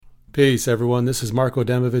Peace, everyone. This is Marco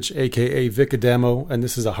Demovich, aka Vicademo, and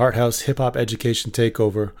this is a Heart House hip hop education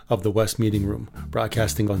takeover of the West Meeting Room,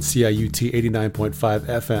 broadcasting on CIUT 89.5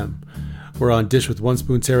 FM. We're on Dish with One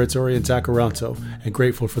Spoon territory in Takaranto, and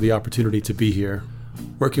grateful for the opportunity to be here.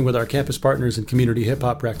 Working with our campus partners and community hip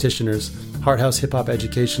hop practitioners, Heart House Hip Hop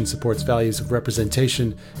Education supports values of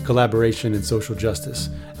representation, collaboration, and social justice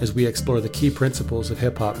as we explore the key principles of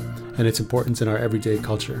hip hop and its importance in our everyday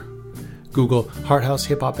culture. Google Heart House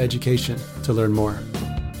Hip Hop Education to learn more.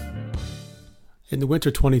 In the winter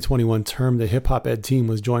 2021 term, the hip hop ed team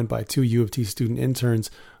was joined by two U of T student interns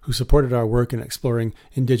who supported our work in exploring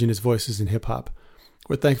Indigenous voices in hip hop.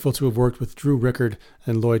 We're thankful to have worked with Drew Rickard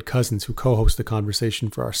and Lloyd Cousins, who co-host the conversation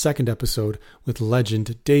for our second episode with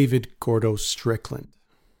legend David Gordo Strickland.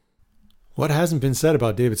 What hasn't been said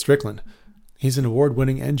about David Strickland? He's an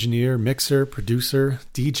award-winning engineer, mixer, producer,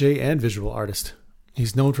 DJ, and visual artist.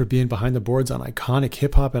 He's known for being behind the boards on iconic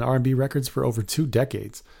hip-hop and R&B records for over 2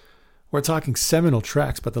 decades. We're talking seminal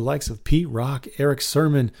tracks by the likes of Pete Rock, Eric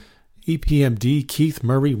Sermon, EPMD, Keith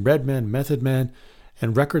Murray, Redman, Method Man,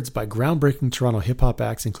 and records by groundbreaking Toronto hip-hop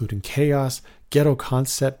acts including Chaos, Ghetto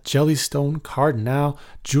Concept, Jellystone, Cardinal,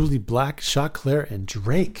 Julie Black, Choclair, and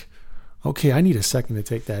Drake. Okay, I need a second to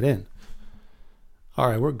take that in. All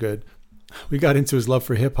right, we're good. We got into his love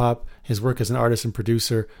for hip-hop, his work as an artist and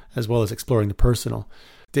producer, as well as exploring the personal.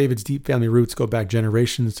 David's deep family roots go back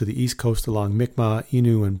generations to the East Coast along Mi'kmaq,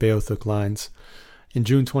 Innu, and Beothuk lines. In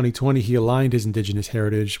June 2020, he aligned his Indigenous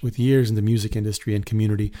heritage with years in the music industry and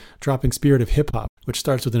community, dropping Spirit of Hip Hop, which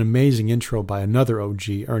starts with an amazing intro by another OG,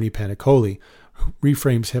 Ernie Panicoli, who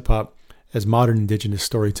reframes hip-hop as modern Indigenous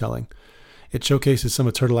storytelling. It showcases some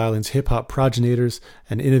of Turtle Island's hip-hop progenitors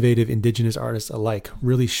and innovative Indigenous artists alike,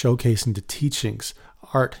 really showcasing the teachings,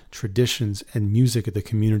 art, traditions, and music of the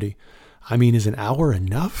community. I mean, is an hour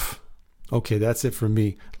enough? Okay, that's it from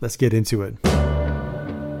me. Let's get into it.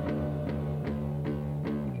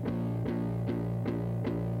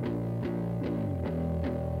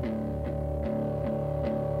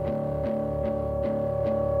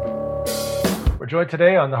 We're joined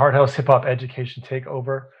today on the Heart House Hip Hop Education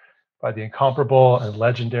Takeover by the incomparable and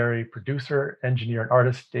legendary producer, engineer, and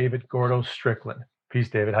artist David Gordo Strickland. Peace,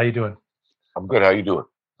 David. How you doing? I'm good. How you doing?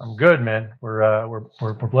 I'm good, man. We're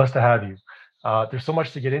blessed to have you. There's so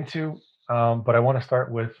much to get into, but I want to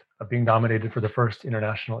start with being nominated for the first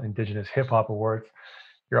International Indigenous Hip Hop Awards.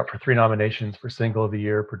 You're up for 3 nominations for Single of the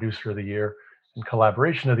Year, Producer of the Year, and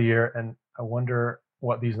Collaboration of the Year. And I wonder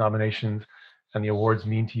what these nominations and the awards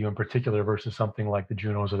mean to you in particular versus something like the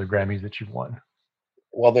Junos or the Grammys that you've won.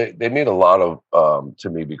 Well, they mean a lot of to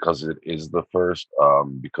me because it is the first.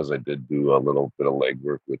 Because I did do a little bit of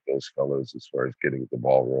legwork with those fellas as far as getting the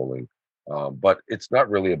ball rolling. But it's not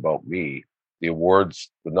really about me. The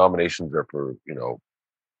awards, the nominations are for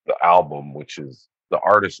the album, which is the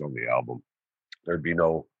artist on the album. There'd be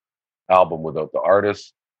no album without the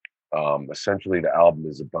artist. Essentially, the album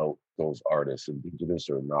is about those artists, Indigenous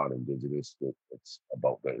or non-Indigenous. It's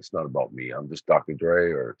about that. It's not about me. I'm just Dr. Dre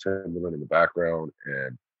or Timbaland in the background,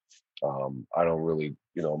 and I don't really,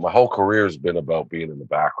 my whole career has been about being in the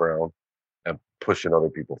background and pushing other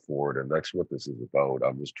people forward, and that's what this is about.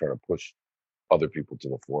 I'm just trying to push other people to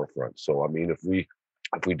the forefront. So, I mean, if we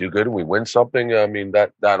do good and we win something, I mean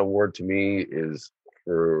that award to me is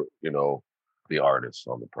for the artists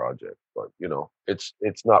on the project. But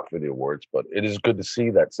it's not for the awards, but it is good to see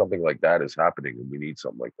that something like that is happening, and we need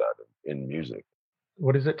something like that in music.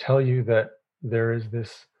 What does it tell you that there is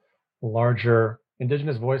this larger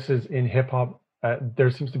Indigenous voices in hip hop?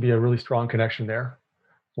 There seems to be a really strong connection there.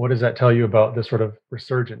 What does that tell you about this sort of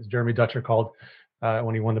resurgence? Jeremy Dutcher called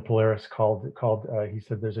when he won the Polaris, he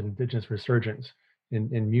said there's an Indigenous resurgence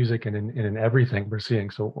in music and in everything we're seeing.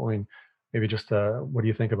 So I mean, maybe just what do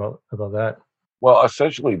you think about that? Well,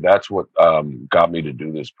 essentially, that's what got me to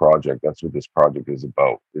do this project. That's what this project is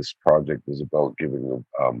about. This project is about giving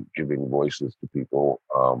voices to people.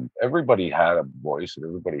 Everybody had a voice, and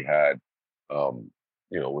everybody had,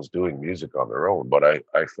 was doing music on their own. But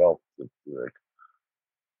I felt that, like,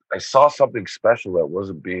 I saw something special that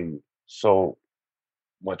wasn't being so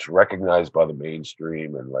much recognized by the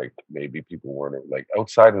mainstream, and like maybe people weren't like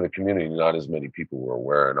outside of the community. Not as many people were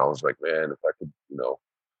aware, and I was like, man, if I could,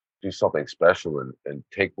 do something special and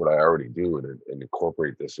take what I already do and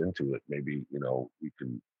incorporate this into it. Maybe, we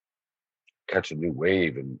can catch a new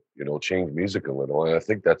wave and, change music a little. And I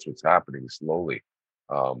think that's what's happening slowly.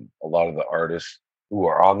 A lot of the artists who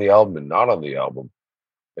are on the album and not on the album,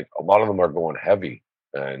 like a lot of them are going heavy.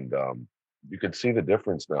 And you can see the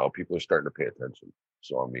difference now. People are starting to pay attention.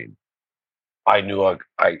 So, I mean, I knew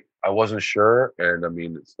I wasn't sure, and I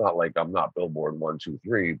mean, it's not like I'm not Billboard 1, 2,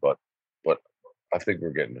 3, but I think we're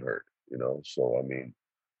getting hurt, you know. So I mean,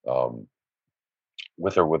 um,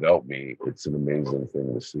 with or without me, it's an amazing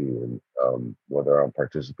thing to see, and whether I'm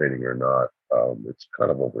participating or not, it's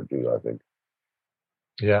kind of overdue, I think.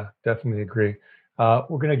 Yeah, definitely agree. We're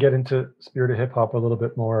going to get into Spirit of Hip Hop a little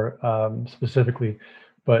bit more specifically,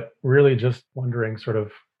 but really just wondering sort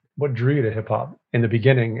of what drew you to hip hop in the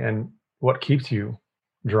beginning and what keeps you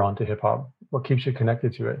drawn to hip hop? What keeps you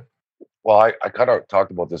connected to it? Well, I kind of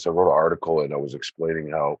talked about this. I wrote an article and I was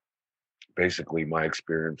explaining how basically my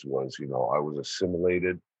experience was, I was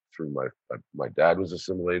assimilated through my dad was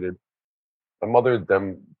assimilated. My mother,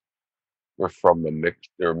 them were from a mix.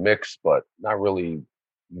 They're mixed, but not really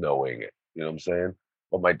knowing it. You know what I'm saying?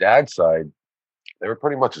 But my dad's side, they were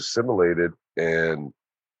pretty much assimilated. And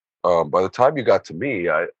by the time you got to me,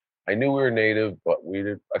 I knew we were native, but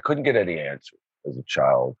I couldn't get any answer as a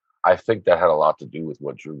child. I think that had a lot to do with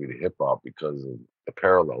what drew me to hip hop because of the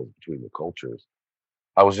parallels between the cultures.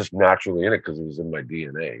 I was just naturally in it because it was in my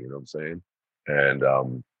DNA. You know what I'm saying? And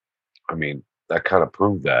I mean, that kind of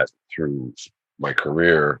proved that through my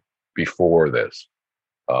career before this.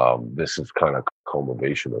 This is kind of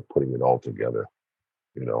culmination of putting it all together,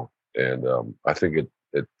 you know. And I think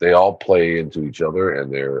they all play into each other,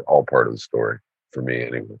 and they're all part of the story for me,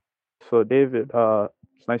 anyway. So David,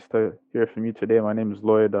 it's nice to hear from you today. My name is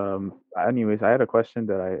Lloyd. Anyways, I had a question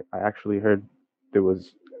that I actually heard that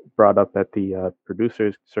was brought up at the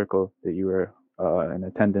producers circle that you were in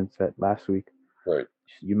attendance at last week. Right.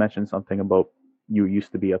 You mentioned something about you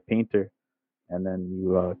used to be a painter, and then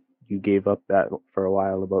you gave up that for a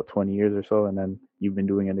while, about 20 years or so, and then you've been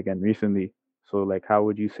doing it again recently. So like, how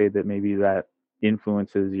would you say that maybe that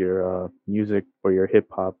influences your music or your hip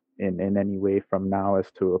hop in any way from now as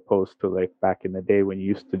to opposed to like back in the day when you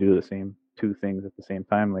used to do the same two things at the same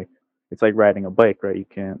time? Like it's like riding a bike, right?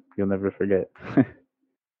 You'll never forget.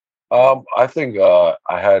 I think I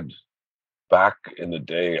had back in the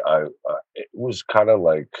day. It was kind of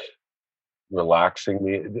like relaxing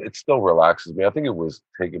me. It still relaxes me. I think it was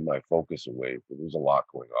taking my focus away. There was a lot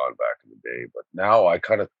going on back in the day, but now I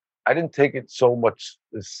didn't take it so much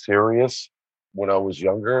as serious when I was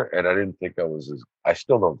younger, and I didn't think I was as. I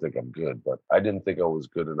still don't think I'm good, but I didn't think I was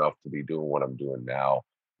good enough to be doing what I'm doing now.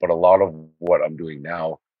 But a lot of what I'm doing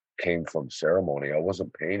now came from ceremony. I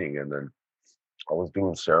wasn't painting, and then I was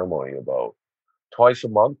doing ceremony about twice a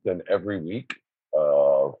month and every week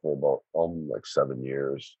for about like 7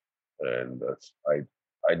 years, and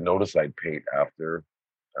I noticed I'd paint after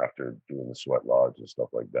doing the sweat lodge and stuff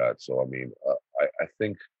like that. So I mean, I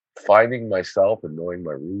think finding myself and knowing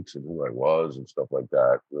my roots and who I was and stuff like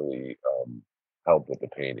that really helped with the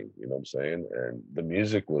painting. You know what I'm saying? And the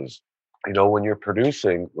music was, when you're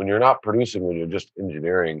not producing, when you're just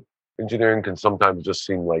engineering. Engineering can sometimes just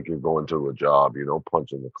seem like you're going to a job,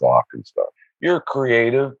 punching the clock and stuff. You're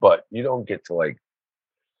creative, but you don't get to like,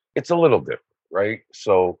 it's a little different, right?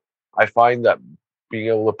 So I find that being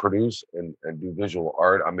able to produce and do visual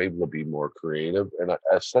art, I'm able to be more creative. And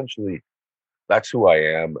essentially, that's who I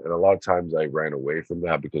am. And a lot of times I ran away from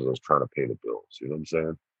that because I was trying to pay the bills. You know what I'm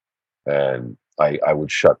saying? And I would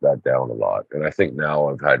shut that down a lot. And I think now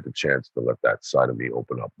I've had the chance to let that side of me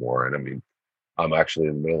open up more. And I mean, I'm actually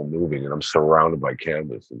in the middle of moving and I'm surrounded by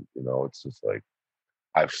canvas. And, it's just like,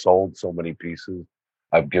 I've sold so many pieces.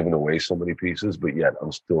 I've given away so many pieces, but yet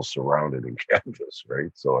I'm still surrounded in canvas, right?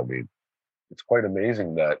 So, I mean, it's quite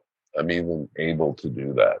amazing that I'm even able to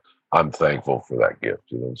do that. I'm thankful for that gift.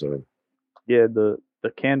 You know what I'm saying? Yeah, the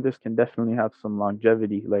canvas can definitely have some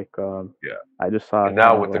longevity. Like Yeah. I just saw And kind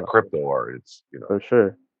now of with the crypto art, it's, for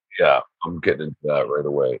sure. yeah, I'm getting into that right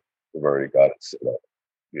away. We've already got it set up.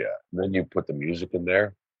 Yeah. And then you put the music in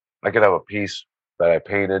there. I could have a piece that I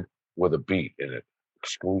painted with a beat in it,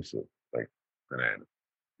 exclusive. Like, and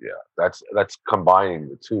yeah, that's combining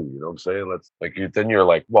the two. You know what I'm saying? Let's like you. Then you're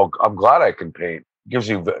like, well, I'm glad I can paint. Gives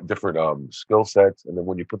you different skill sets, and then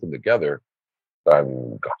when you put them together, I haven't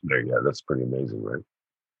even gotten there yet. That's pretty amazing, right?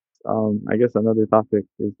 I guess another topic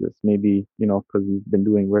is this maybe, because you've been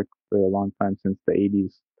doing work for a long time since the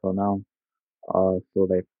 80s till now. So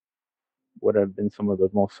like, what have been some of the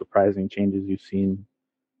most surprising changes you've seen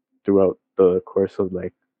throughout the course of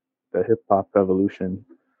like the hip hop evolution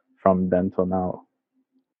from then till now?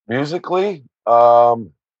 Musically,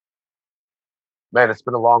 man, it's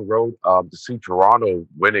been a long road. To see Toronto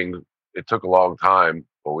winning, it took a long time,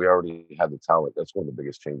 but we already had the talent. That's one of the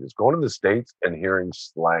biggest changes. Going to the States and hearing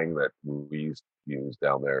slang that we used to use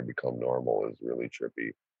down there become normal is really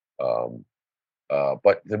trippy. Um,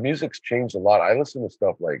 but the music's changed a lot. I listen to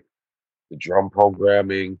stuff like the drum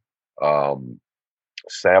programming. um,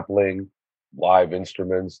 sampling, live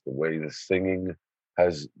instruments, the way the singing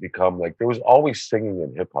has become. Like there was always singing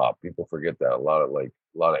in hip hop. People forget that. A lot of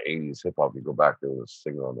 80s hip hop, you go back, there was a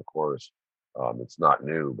singer on the chorus. It's not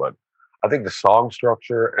new, but I think the song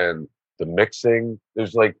structure and the mixing,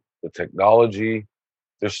 there's like the technology,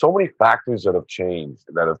 there's so many factors that have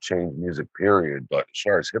changed music, period. But as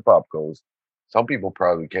far as hip hop goes, some people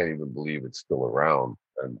probably can't even believe it's still around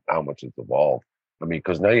and how much it's evolved. I mean,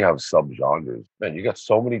 because now you have subgenres. Man, you got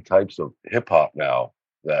so many types of hip hop now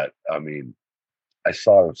that, I mean, I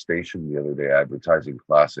saw a station the other day advertising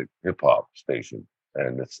classic hip hop station.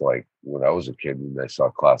 And it's like when I was a kid and I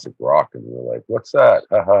saw classic rock and we were like, what's that?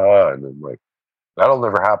 Ha ha ha. And then like, that'll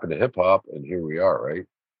never happen to hip hop. And here we are, right?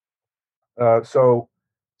 So,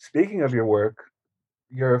 speaking of your work,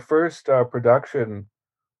 your first production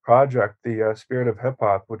project, the Spirit of Hip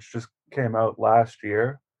Hop, which just came out last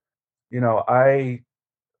year, you know,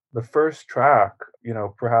 the first track,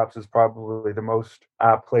 perhaps is probably the most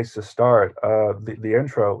apt place to start. The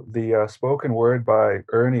intro, the spoken word by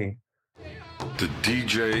Ernie. The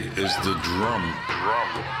DJ is the drum.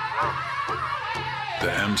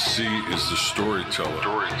 The MC is the storyteller.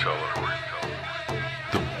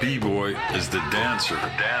 The b-boy is the dancer.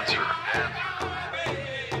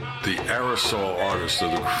 The aerosol artist or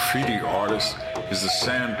the graffiti artist is the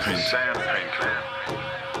sand painter.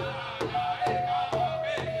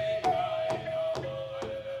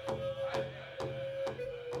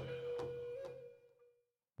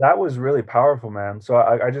 That was really powerful, man. So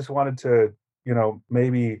I just wanted to,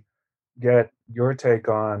 maybe get your take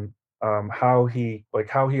on how he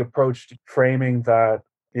approached framing that,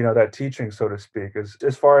 that teaching, so to speak,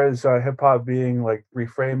 as far as hip hop being like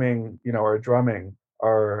reframing, or drumming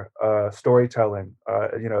or storytelling,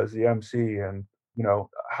 as the MC, and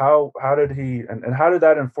how did he and how did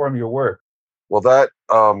that inform your work? Well, that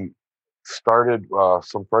started,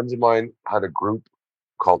 some friends of mine had a group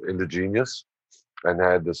called Indigenious and they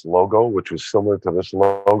had this logo, which was similar to this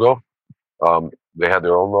logo. They had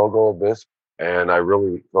their own logo of this, and I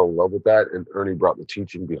really fell in love with that. And Ernie brought the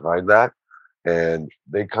teaching behind that, and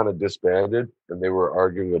they kind of disbanded, and they were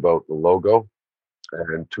arguing about the logo.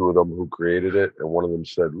 And two of them who created it, and one of them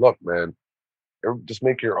said, "Look, man, just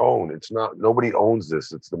make your own. It's not nobody owns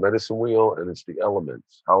this. It's the medicine wheel and it's the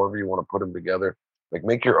elements. However you want to put them together, like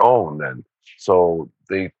make your own." Then, so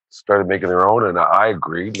they started making their own, and I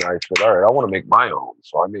agreed. And I said, "All right, I want to make my own."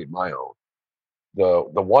 So I made my own. The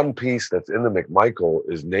one piece that's in the McMichael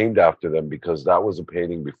is named after them because that was a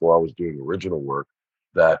painting before I was doing original work.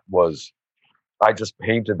 That was I just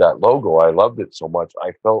painted that logo. I loved it so much.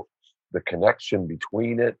 I felt the connection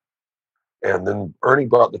between it, and then Ernie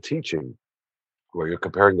brought the teaching where you're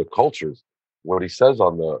comparing the cultures. What he says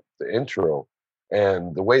on the intro,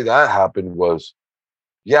 and the way that happened was,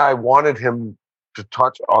 yeah, I wanted him to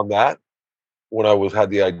touch on that when I was had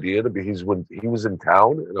the idea to be. He's when he was in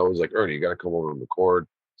town, and I was like, Ernie, you got to come over and record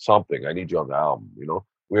something. I need you on the album.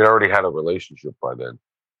 We had already had a relationship by then,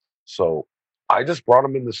 so I just brought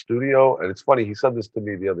him in the studio. And it's funny, he said this to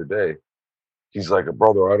me the other day. He's like,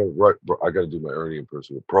 brother, I don't write. I got to do my Ernie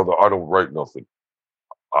impersonation. Brother, I don't write nothing.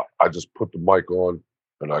 I just put the mic on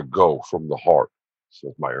and I go from the heart. So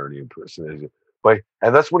it's my Ernie impersonation.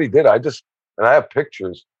 And that's what he did. And I have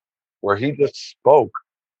pictures where he just spoke.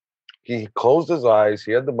 He closed his eyes,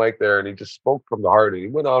 he had the mic there, and he just spoke from the heart. And he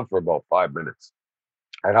went on for about 5 minutes.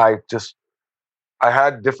 And I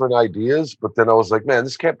had different ideas, but then I was like, man,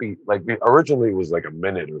 this can't be like, originally it was like a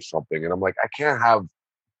minute or something. And I'm like, I can't have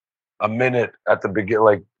a minute at the beginning.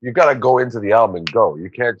 Like, you got to go into the album and go. You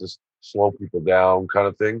can't just slow people down kind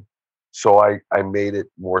of thing. So I made it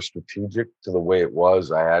more strategic to the way it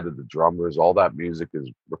was. I added the drummers. All that music is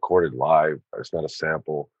recorded live. It's not a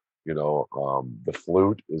sample. The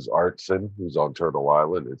flute is Artson, who's on Turtle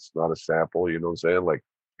Island. It's not a sample. You know what I'm saying? Like,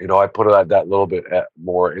 I put that little bit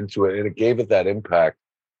more into it, and it gave it that impact.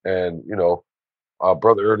 And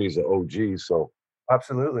Brother Ernie's an OG, so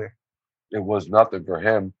Absolutely. it was nothing for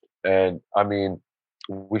him. And I mean,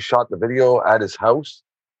 we shot the video at his house.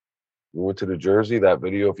 We went to New Jersey. That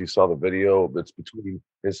video, if you saw the video, it's between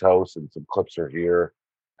his house and some clips are here,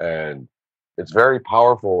 and it's very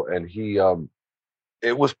powerful. And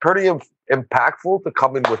it was pretty impactful to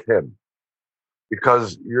come in with him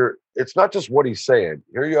because it's not just what he's saying.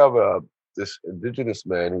 Here you have this indigenous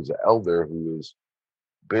man who's an elder who has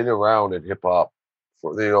been around in hip hop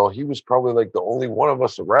for, he was probably like the only one of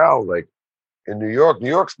us around, like in New York. New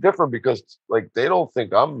York's different because like they don't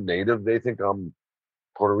think I'm native. They think I'm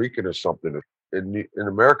Puerto Rican or something. In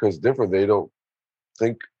America it's different. They don't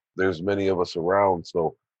think there's many of us around.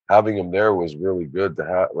 So having him there was really good to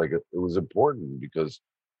have. Like it was important because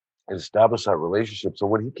and establish that relationship. So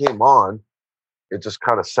when he came on, it just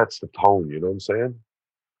kind of sets the tone. You know what I'm saying?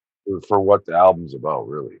 For what the album's about,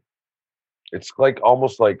 really. It's like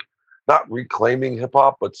almost like not reclaiming hip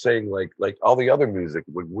hop, but saying like all the other music,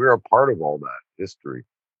 we're a part of all that history.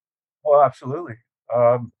 Oh, absolutely.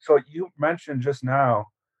 So you mentioned just now,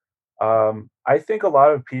 I think a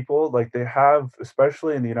lot of people, like, they have,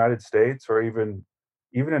 especially in the United States or even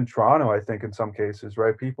in Toronto, I think in some cases,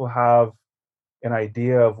 right? People have an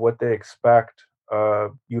idea of what they expect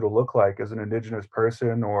you to look like as an Indigenous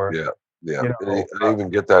person, or Yeah, yeah. you And know, I even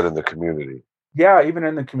get that in the community. yeah, even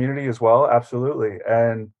in the community as well, absolutely,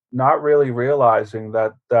 and not really realizing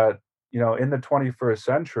that in the 21st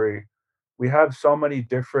century, we have so many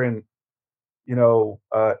different you know,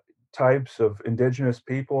 uh, types of indigenous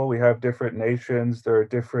people. We have different nations. There are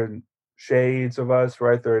different shades of us,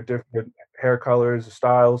 right? There are different hair colors,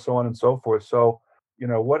 styles, so on and so forth. So,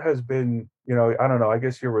 what has been, I don't know, I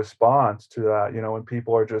guess your response to that, when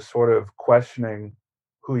people are just sort of questioning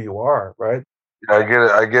who you are, right? Yeah, I get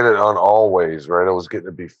it. I get it on always, right? I was getting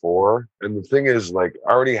it before. And the thing is, like,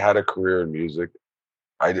 I already had a career in music.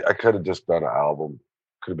 I could have just done an album.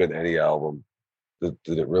 Could have been any album. Did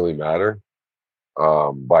it really matter?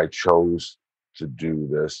 But I chose to do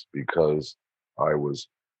this because I was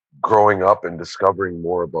growing up and discovering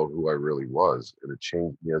more about who I really was. And it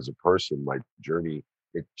changed me as a person. My journey,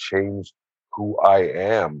 it changed who I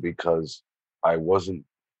am because I wasn't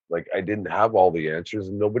like, I didn't have all the answers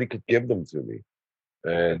and nobody could give them to me.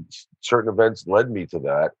 And certain events led me to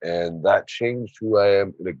that. And that changed who I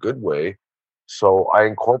am in a good way. So I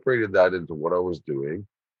incorporated that into what I was doing.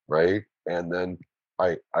 Right. And then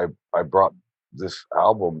I brought this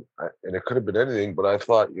album and it could have been anything, but I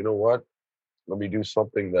thought, you know what? Let me do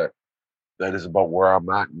something that is about where I'm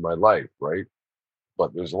at in my life, right?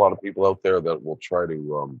 But there's a lot of people out there that will try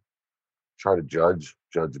to judge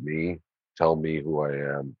me, tell me who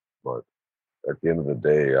I am. But at the end of the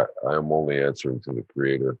day, I am only answering to the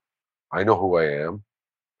creator. I know who I am.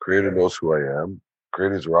 Creator knows who I am.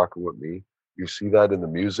 Creator's rocking with me. You see that in the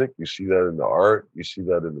music. You see that in the art. You see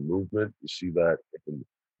that in the movement. You see that in,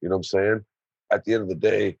 you know what I'm saying? At the end of the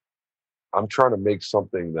day, I'm trying to make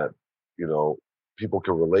something that, you know, people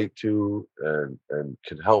can relate to and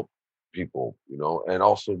can help people, and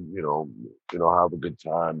also, have a good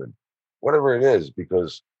time and whatever it is,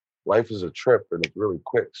 because life is a trip and it's really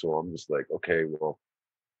quick. So I'm just like, okay, well,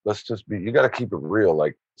 let's just be, you got to keep it real.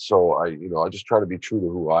 Like, so I just try to be true to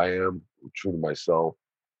who I am, true to myself,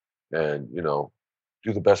 and,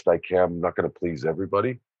 do the best I can. I'm not going to please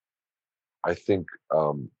everybody. I think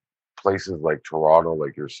places like Toronto,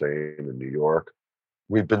 like you're saying, in New York,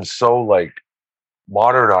 we've been so like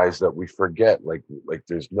modernized that we forget like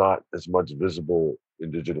there's not as much visible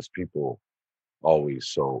indigenous people always.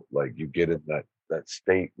 So like you get in that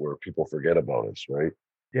state where people forget about us, right?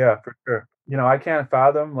 Yeah, for sure. I can't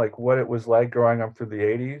fathom like what it was like growing up through the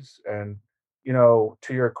 80s, and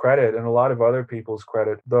to your credit and a lot of other people's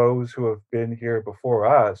credit, those who have been here before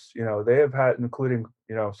us, they have had, including,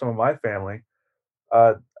 some of my family,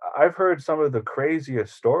 uh I've heard some of the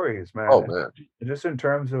craziest stories, man, Oh and man. just in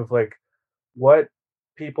terms of like what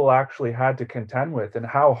people actually had to contend with and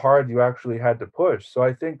how hard you actually had to push. So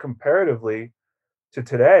I think comparatively to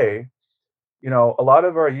today, a lot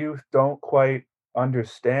of our youth don't quite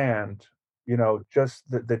understand, just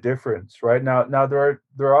the difference, right? Now there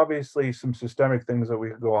are obviously some systemic things that we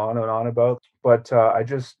could go on and on about, but I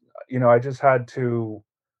just had to,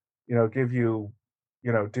 give you,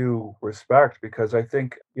 due respect, because I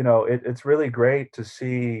think, it's really great to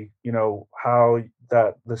see, how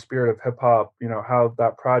that the spirit of hip hop, how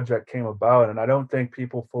that project came about. And I don't think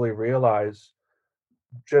people fully realize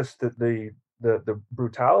just the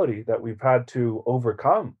brutality that we've had to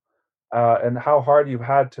overcome, and how hard you've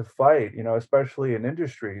had to fight, especially in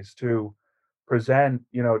industries to present,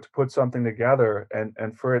 to put something together,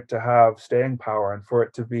 and for it to have staying power, and for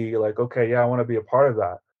it to be like, okay, yeah, I want to be a part of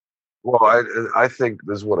that. Well, I think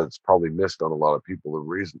this is what it's probably missed on a lot of people.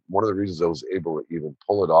 One of the reasons I was able to even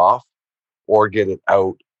pull it off or get it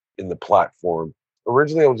out in the platform.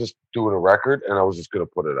 Originally, I was just doing a record and I was just going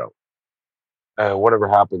to put it out, and whatever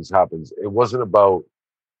happens, happens. It wasn't about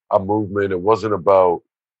a movement. It wasn't about,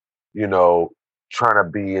 you know, trying to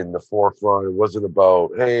be in the forefront. It wasn't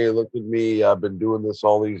about, hey, look at me. I've been doing this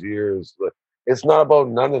all these years. It's not about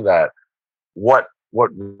none of that. What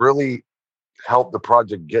really helped the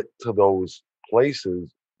project get to those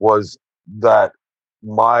places was that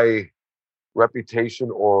my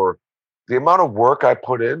reputation, or the amount of work I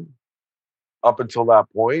put in up until that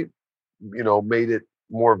point, made it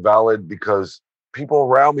more valid, because people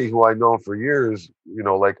around me who I know for years,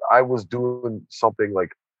 like I was doing something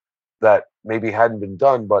like that maybe hadn't been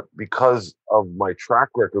done, but because of my track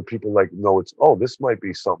record, people like, no, it's, oh, this might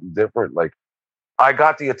be something different. Like, I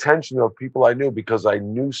got the attention of people I knew because I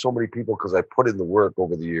knew so many people because I put in the work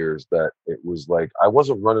over the years that it was like I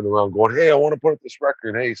wasn't running around going, hey, I want to put up this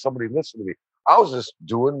record. Hey, somebody listen to me. I was just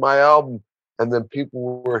doing my album, and then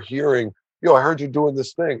people were hearing, yo, I heard you doing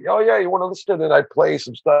this thing. Oh yeah, you want to listen? And I play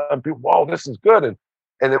some stuff, and people, oh, this is good.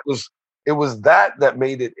 And it was that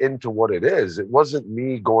made it into what it is. It wasn't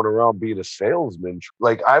me going around being a salesman.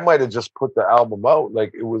 Like I might have just put the album out.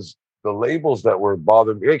 Like it was the labels that were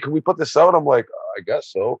bothering me. Hey, can we put this out? I'm like, I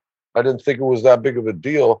guess so. I didn't think it was that big of a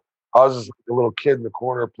deal. I was just like a little kid in the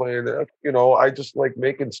corner playing. I just like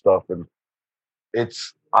making stuff, and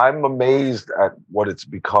I'm amazed at what it's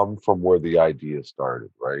become from where the idea started,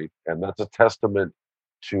 right? And that's a testament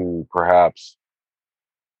to perhaps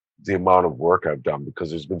the amount of work I've done because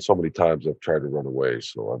there's been so many times I've tried to run away.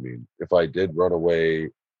 So I mean, if I did run away,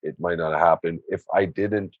 it might not happen. If I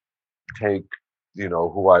didn't take,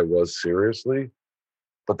 who I was seriously.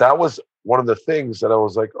 But that was one of the things that I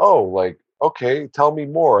was like, oh, like, okay, tell me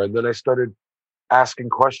more. And then I started asking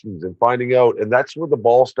questions and finding out. And that's where the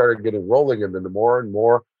ball started getting rolling. And then the more and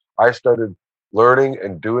more I started learning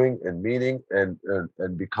and doing and meeting and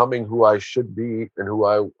becoming who I should be and who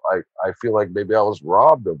I feel like maybe I was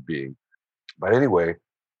robbed of being. But anyway,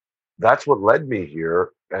 that's what led me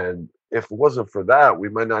here. And if it wasn't for that, we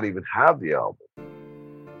might not even have the album.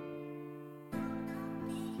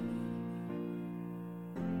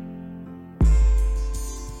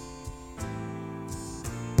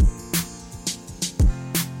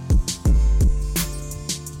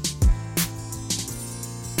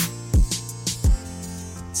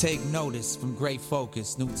 Take notice from great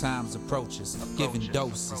focus, new times approaches, giving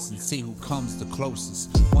doses and see who comes the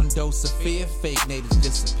closest. One dose of fear, fake natives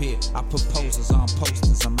disappear. I put posters on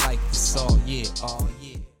posters, I'm like this all year.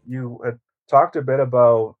 You talked a bit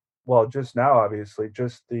about, well, just now, obviously,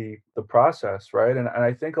 just the process, right? And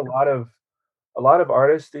I think a lot of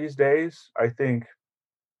artists these days, I think,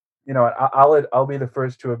 I'll be the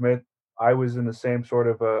first to admit I was in the same sort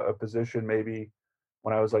of a position maybe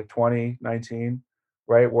when I was like 20, 19,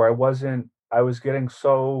 right? Where I was getting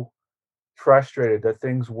so frustrated that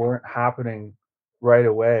things weren't happening right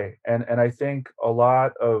away. And I think a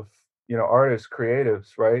lot of, artists,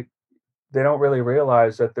 creatives, right? They don't really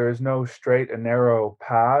realize that there is no straight and narrow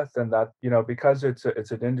path, and that, because it's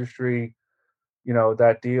an industry,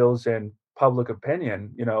 that deals in public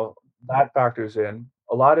opinion, that factors in.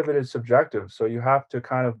 A lot of it is subjective. So you have to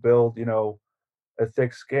kind of build, a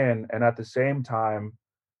thick skin, and at the same time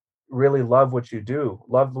really love what you do.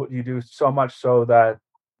 Love what you do so much so that,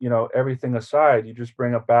 everything aside, you just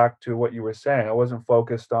bring it back to what you were saying. I wasn't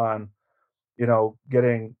focused on,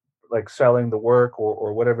 getting like selling the work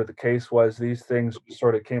or whatever the case was. These things just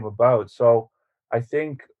sort of came about. So I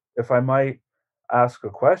think if I might ask a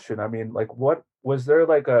question, I mean, like, what was there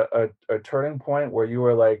like a turning point where you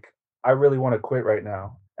were like, I really want to quit right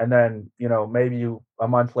now? And then, maybe a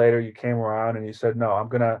month later you came around and you said, no,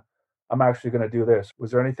 I'm actually gonna do this.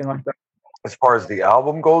 Was there anything like that? As far as the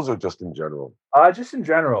album goes or just in general? Just in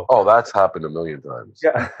general. Oh, that's happened a million times.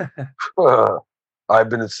 Yeah. I've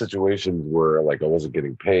been in situations where like I wasn't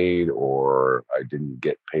getting paid or I didn't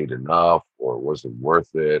get paid enough or it wasn't worth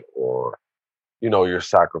it or you're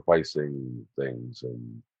sacrificing things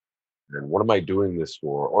and what am I doing this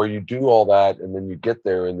for? Or you do all that and then you get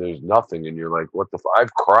there and there's nothing and you're like, what the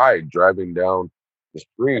I've cried driving down the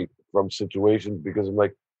street from situations because I'm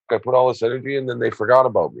like, I put all this energy and then they forgot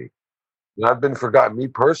about me. And I've been forgotten. Me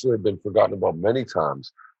personally, I've been forgotten about many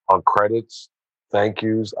times on credits, thank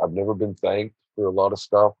yous. I've never been thanked for a lot of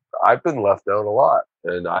stuff. I've been left out a lot,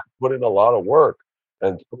 and I put in a lot of work.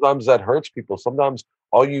 And sometimes that hurts people. Sometimes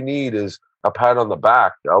all you need is a pat on the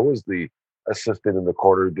back. I was the assistant in the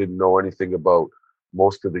corner who didn't know anything about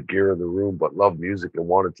most of the gear in the room, but loved music and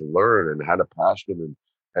wanted to learn and had a passion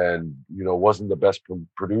and wasn't the best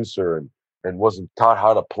producer and wasn't taught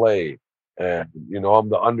how to play. And I'm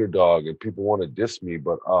the underdog, and people want to diss me,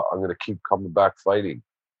 but I'm going to keep coming back fighting,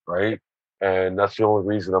 right? And that's the only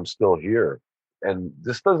reason I'm still here. And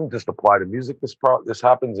this doesn't just apply to music. This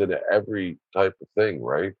happens in every type of thing,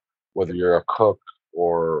 right? Whether you're a cook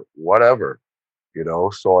or whatever,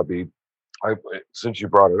 So since you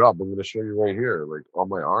brought it up, I'm going to show you right here, like on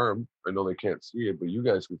my arm. I know they can't see it, but you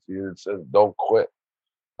guys can see it. It says "Don't quit."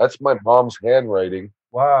 That's my mom's handwriting.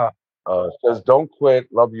 Wow. Says "Don't quit,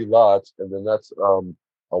 love you lots," and then that's a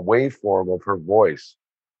waveform of her voice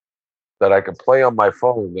that I can play on my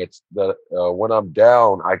phone. That when I'm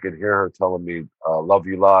down, I can hear her telling me "love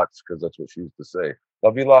you lots" because that's what she used to say,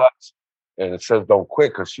 "love you lots," and it says "Don't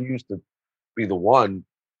quit" because she used to be the one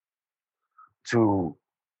to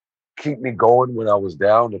keep me going when I was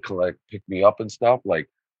down, to collect, pick me up and stuff. Like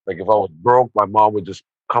if I was broke, my mom would just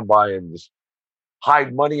come by and just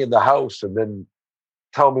hide money in the house and then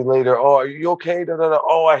tell me later, "Oh, are you okay? Da, da, da.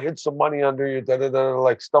 Oh, I hid some money under you." Da, da, da, da,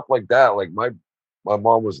 like stuff like that. Like my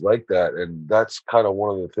mom was like that, and that's kind of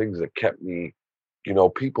one of the things that kept me,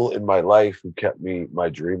 people in my life who kept me my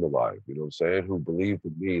dream alive. You know what I'm saying? Who believed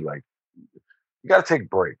in me. Like you got to take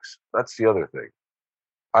breaks. That's the other thing.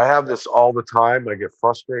 I have this all the time. I get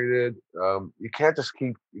frustrated. You can't just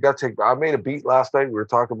keep. You got to take. I made a beat last night. We were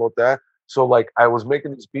talking about that. So like I was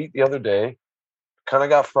making this beat the other day, kind of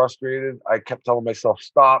got frustrated. I kept telling myself,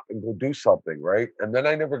 stop and go do something, right? And then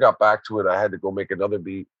I never got back to it. I had to go make another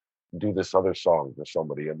beat and do this other song for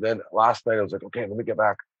somebody. And then last night I was like, okay, let me get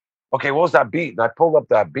back. Okay, what was that beat? And I pulled up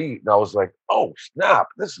that beat and I was like, oh, snap,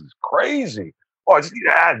 this is crazy. Oh, I just need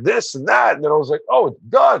to add this and that. And then I was like, oh, it's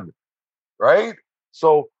done, right?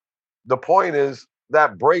 So the point is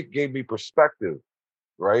that break gave me perspective,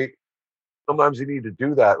 right? Sometimes you need to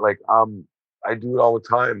do that. Like I do it all the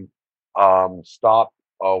time. Stop,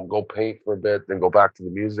 go paint for a bit, then go back to the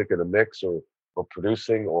music and the mix or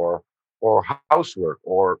producing or housework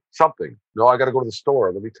or something. No, I got to go to the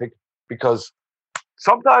store. Let me take, because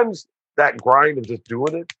sometimes that grind of just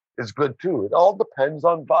doing it is good too. It all depends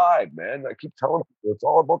on vibe, man. I keep telling people it's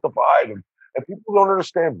all about the vibe, and people don't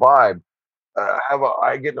understand vibe.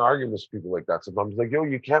 I get in arguments with people like that sometimes. Like, yo,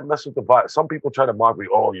 you can't mess with the vibe. Some people try to mock me.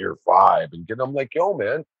 Oh, your vibe, and I'm like, yo,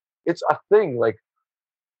 man, it's a thing. Like,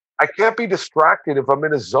 I can't be distracted if I'm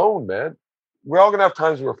in a zone, man. We're all gonna have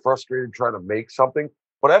times where we're frustrated trying to make something,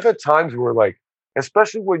 but I've had times where, like,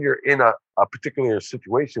 especially when you're in a particular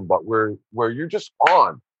situation, but where you're just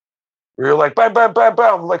on, where you're like, bam, bam, bam,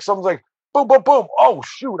 bam, like someone's like, boom, boom, boom. Oh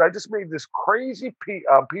shoot, I just made this crazy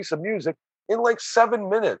piece of music in like 7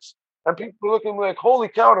 minutes. And people are looking like, holy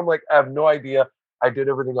cow. And I'm like, I have no idea. I did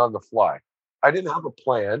everything on the fly. I didn't have a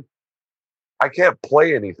plan. I can't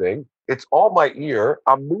play anything. It's all my ear.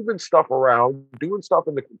 I'm moving stuff around, doing stuff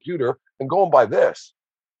in the computer, and going by this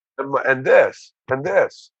and this and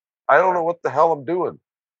this. I don't know what the hell I'm doing.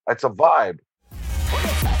 It's a vibe.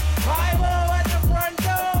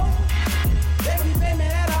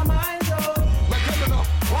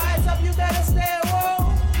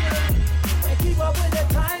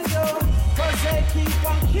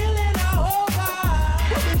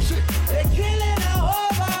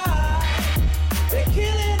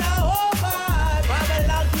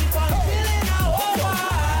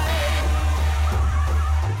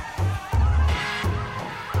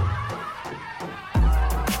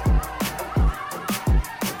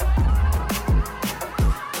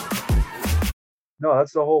 No,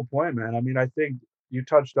 that's the whole point, man. I mean, I think you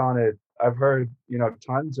touched on it. I've heard,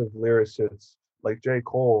 tons of lyricists like J.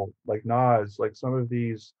 Cole, like Nas, like some of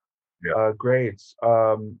these greats.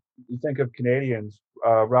 You think of Canadians,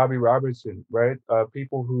 Robbie Robertson, right?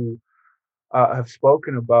 People who have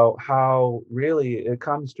spoken about how really it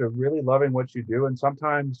comes to really loving what you do. And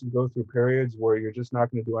sometimes you go through periods where you're just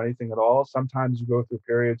not going to do anything at all. Sometimes you go through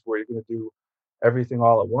periods where you're going to do everything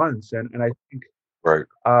all at once. And I think, Right.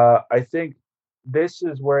 I think this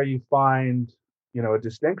is where you find, a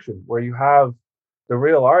distinction where you have the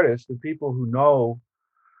real artists, the people who know,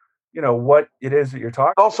 what it is that you're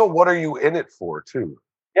talking. Also, what are you in it for, too?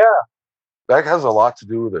 Yeah. That has a lot to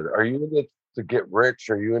do with it. Are you in it to get rich?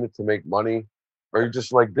 Are you in it to make money? Or are you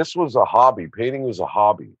just like, this was a hobby. Painting was a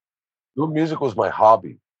hobby. Doing music was my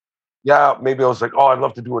hobby. Yeah, maybe I was like, oh, I'd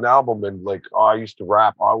love to do an album, and like, oh, I used to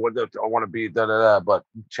rap. Oh, I want to be da da da. But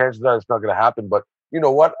chances are it's not going to happen. But you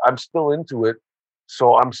know what? I'm still into it,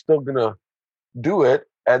 so I'm still gonna do it.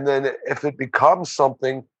 And then if it becomes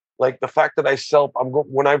something like the fact that I sell,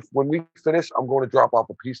 when we finish, I'm going to drop off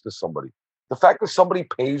a piece to somebody. The fact that somebody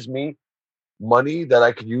pays me money that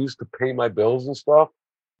I could use to pay my bills and stuff.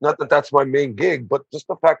 Not that that's my main gig, but just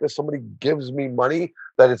the fact that somebody gives me money,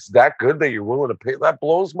 that it's that good that you're willing to pay, that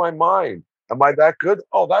blows my mind. Am I that good?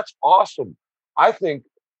 Oh, that's awesome. I think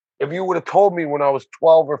if you would have told me when I was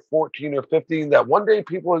 12 or 14 or 15 that one day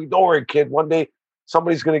people, don't worry, kid, one day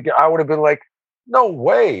somebody's going to get, I would have been like, no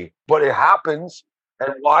way. But it happens.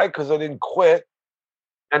 And why? Because I didn't quit.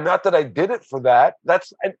 And not that I did it for that.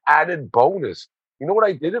 That's an added bonus. You know what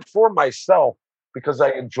I did it for? Myself, because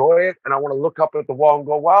I enjoy it and I want to look up at the wall and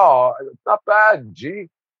go, wow, it's not bad, G.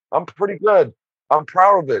 I'm pretty good. I'm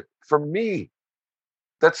proud of it. For me,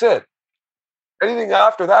 that's it. Anything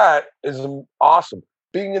after that is awesome.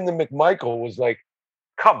 Being in the McMichael was like,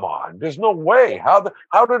 come on, there's no way. How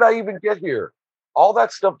did I even get here? All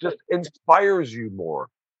that stuff just inspires you more.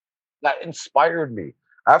 That inspired me.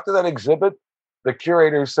 After that exhibit, the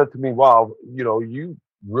curator said to me, wow, you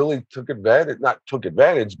really not took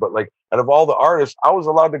advantage, but like out of all the artists, I was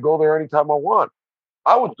allowed to go there anytime I want.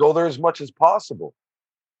 I would go there as much as possible.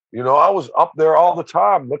 You know, I was up there all the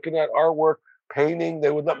time looking at artwork, painting.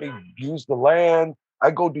 They would let me use the land.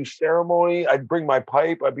 I'd go do ceremony. I'd bring my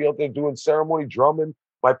pipe. I'd be out there doing ceremony, drumming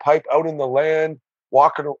my pipe out in the land,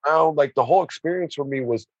 walking around. Like the whole experience for me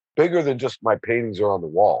was bigger than just my paintings are on the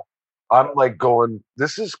wall. I'm like going,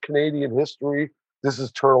 this is Canadian history. This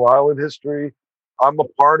is Turtle Island history. I'm a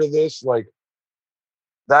part of this. Like,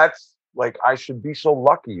 that's like, I should be so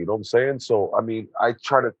lucky, you know what I'm saying? So, I mean, I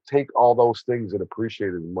try to take all those things and appreciate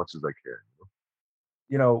it as much as I can.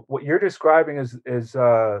 You know, what you're describing is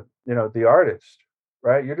you know, the artist,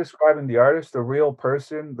 right? You're describing the artist, the real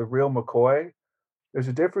person, the real McCoy. There's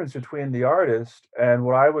a difference between the artist and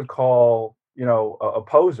what I would call, you know, a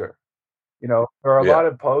poser. You know, there are a Yeah. lot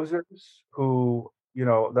of posers who, you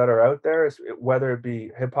know, that are out there, whether it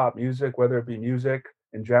be hip hop music, whether it be music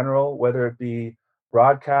in general, whether it be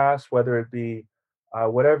broadcast, whether it be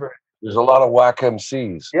whatever. There's a lot of whack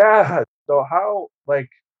MCs. Yeah. So how, like,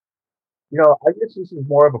 you know, I guess this is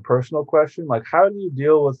more of a personal question. Like, how do you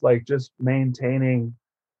deal with like just maintaining,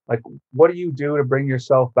 like, what do you do to bring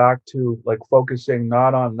yourself back to like focusing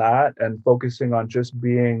not on that and focusing on just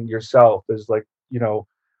being yourself as like, you know,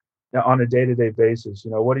 on a day-to-day basis?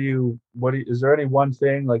 You know, is there any one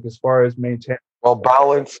thing like as far as maintain? Well,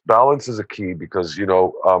 balance is a key because, you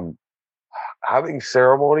know, having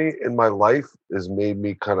ceremony in my life has made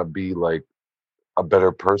me kind of be like a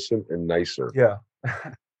better person and nicer. Yeah.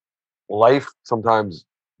 Life sometimes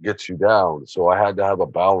gets you down, so I had to have a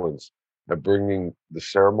balance. And bringing the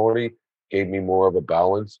ceremony gave me more of a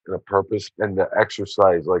balance and a purpose, and the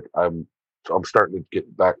exercise. Like I'm starting to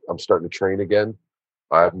get back. I'm starting to train again.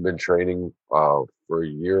 I haven't been training for a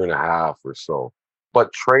year and a half or so,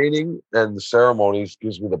 but training and the ceremonies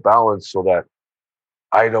gives me the balance so that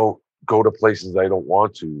I don't go to places I don't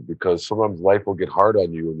want to, because sometimes life will get hard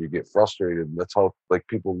on you and you get frustrated, and that's how like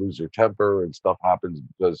people lose their temper and stuff happens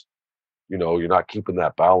because, you know, you're not keeping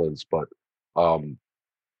that balance. But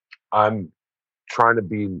I'm trying to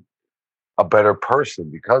be a better person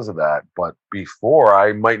because of that. But before,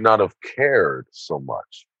 I might not have cared so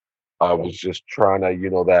much. I was just trying to, you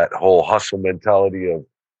know, that whole hustle mentality of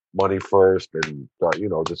money first and, you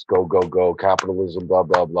know, just go, go, go, capitalism, blah,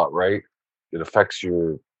 blah, blah, right? It affects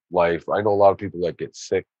your life. I know a lot of people that get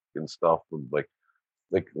sick and stuff, and like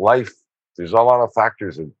life, there's a lot of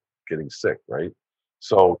factors in getting sick, right?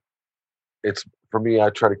 So it's, for me, I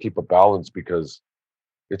try to keep a balance because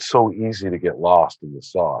it's so easy to get lost in the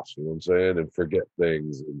sauce, you know what I'm saying? And forget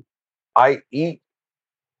things. And I eat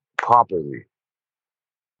properly.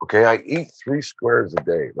 Okay, I eat 3 squares a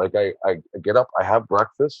day. Like I get up, I have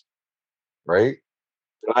breakfast, right?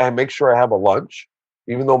 And I make sure I have a lunch,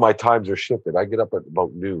 even though my times are shifted. I get up at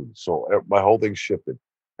about noon, so my whole thing's shifted.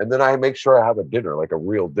 And then I make sure I have a dinner, like a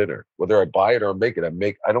real dinner, whether I buy it or make it.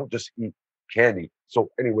 I don't just eat candy. So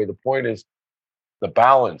anyway, the point is the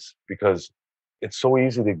balance, because it's so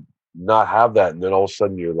easy to not have that, and then all of a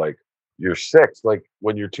sudden you're sick. Like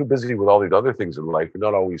when you're too busy with all these other things in life, you're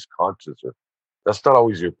not always conscious, or that's not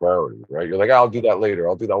always your priority, right? You're like, I'll do that later.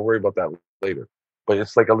 I'll worry about that later. But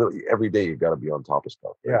it's like a little, every day you got to be on top of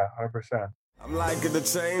stuff. Right? Yeah, 100%. I'm liking the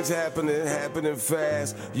change happening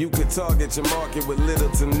fast. You can target your market with little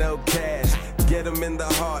to no cash. Get them in the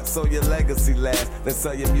heart so your legacy lasts. Then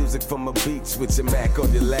sell your music from a beach with your Mac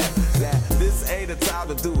on your lap. Now, this ain't a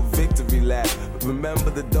time to do a victory lap.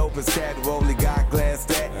 Remember the dopest cat who only got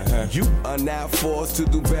glanced at? You are now forced to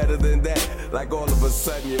do better than that. Like all of a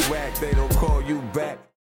sudden you're whack, they don't call you back.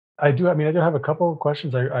 I do have a couple of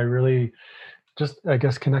questions. I really just, I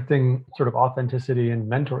guess, connecting sort of authenticity and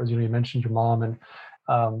mentors. You know, you mentioned your mom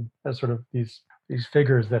and as sort of these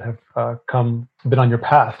figures that have been on your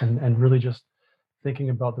path, and really just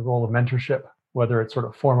thinking about the role of mentorship, whether it's sort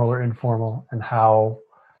of formal or informal, and how,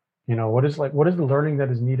 you know, what is the learning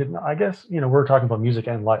that is needed. And I guess, you know, we're talking about music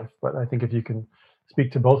and life, but I think if you can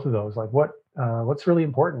speak to both of those, like what's really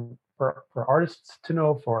important for artists to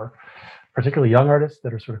know, for particularly young artists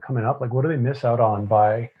that are sort of coming up, like what do they miss out on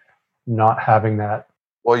by not having that?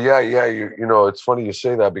 Well, yeah. You know, it's funny you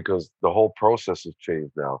say that, because the whole process has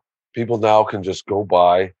changed now. People now can just go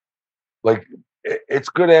by, like it's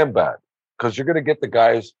good and bad, because you're going to get the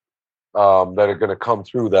guys that are going to come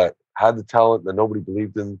through that had the talent that nobody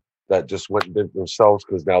believed in, that just went and did it themselves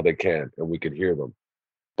because now they can and we can hear them.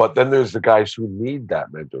 But then there's the guys who need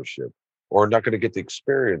that mentorship or are not going to get the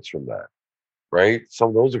experience from that, right? Some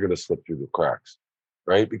of those are going to slip through the cracks,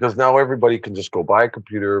 right? Because now everybody can just go buy a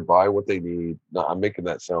computer, buy what they need. Now, I'm making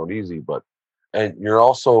that sound easy, and you're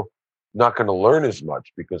also not going to learn as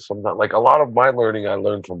much, because sometimes, like a lot of my learning, I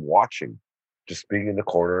learned from watching, just being in the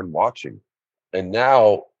corner and watching. And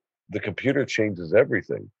now the computer changes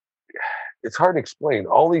everything. It's hard to explain.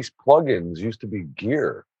 All these plugins used to be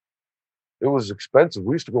gear. It was expensive.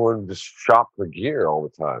 We used to go in and just shop for gear all the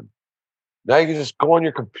time. Now you can just go on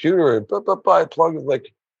your computer and buy plugins,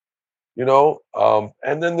 like,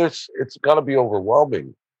 and then it's got to be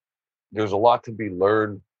overwhelming. There's a lot to be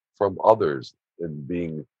learned from others and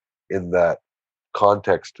being in that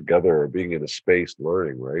context together, or being in a space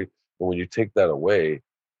learning, right? But when you take that away,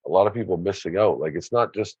 a lot of people are missing out. Like it's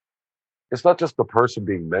not just the person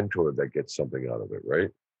being mentored that gets something out of it, right?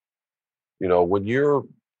 When you're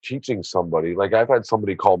teaching somebody, like I've had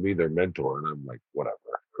somebody call me their mentor, and I'm like, whatever.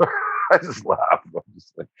 I just laugh. I'm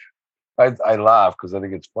just like, I laugh because I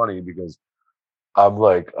think it's funny, because I'm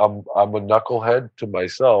like, I'm a knucklehead to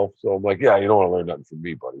myself. So I'm like, yeah, you don't want to learn nothing from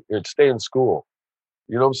me, buddy. Here, stay in school.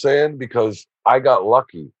 You know what I'm saying? Because I got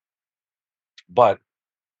lucky. But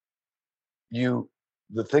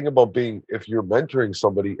the thing about being, if you're mentoring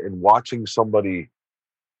somebody and watching somebody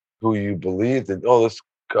who you believed in,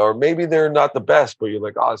 or maybe they're not the best, but you're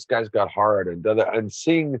like, oh, this guy's got heart, and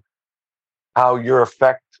seeing how your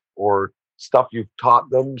effect or stuff you've taught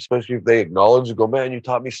them, especially if they acknowledge and go, man, you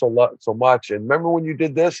taught me so much. And remember when you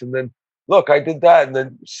did this? And then look, I did that. And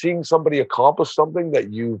then seeing somebody accomplish something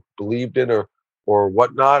that you believed in or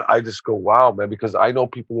whatnot, I just go, wow, man, because I know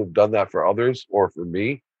people who've done that for others or for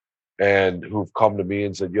me, and who've come to me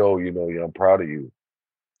and said, yo, I'm proud of you.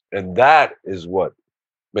 And that is what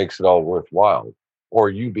makes it all worthwhile. Or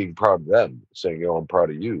you being proud of them, saying, I'm proud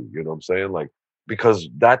of you. You know what I'm saying? Like, because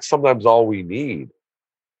that's sometimes all we need.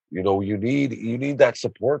 You need that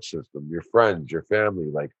support system, your friends, your family.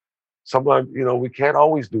 Like sometimes, we can't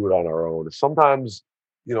always do it on our own. Sometimes,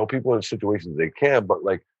 people in situations they can, but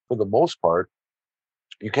like for the most part,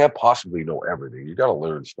 you can't possibly know everything. You got to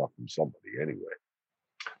learn stuff from somebody anyway.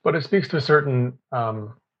 But it speaks to a certain,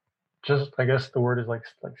 just I guess the word is like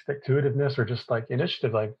stick to itiveness, or just like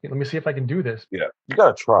initiative. Like, let me see if I can do this. Yeah, you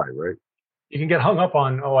got to try, right? You can get hung up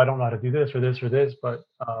on, I don't know how to do this or this or this, but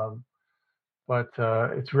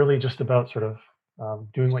it's really just about sort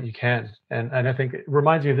of doing what you can. And I think it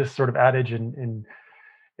reminds me of this sort of adage in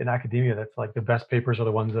academia that's like the best papers are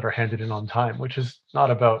the ones that are handed in on time, which is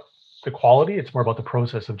not about the quality. It's more about the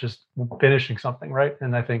process of just finishing something, right?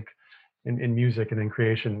 And I think in music and in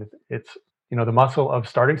creation, it's the muscle of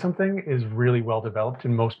starting something is really well developed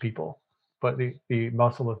in most people, but the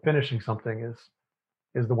muscle of finishing something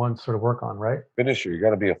is the one to sort of work on, right? Finisher. You got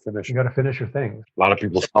to be a finisher. You got to finish your things. A lot of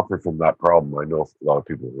people suffer from that problem. I know a lot of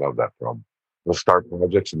people who have that problem. They'll start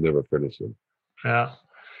projects and never finish them. Yeah.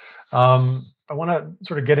 I want to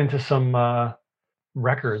sort of get into some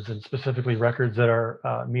records, and specifically records that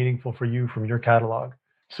are meaningful for you from your catalog.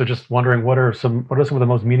 So just wondering, what are some of the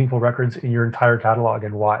most meaningful records in your entire catalog,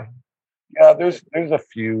 and why? Yeah, there's a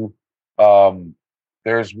few.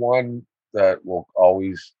 There's one that will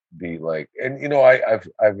always be like, and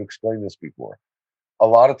I've explained this before. A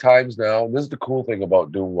lot of times now, this is the cool thing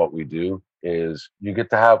about doing what we do, is you get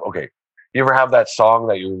to have, okay, you ever have that song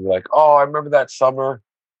that you're like, oh, I remember that summer,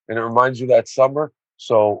 and it reminds you of that summer.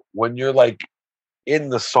 So when you're like in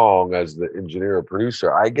the song as the engineer or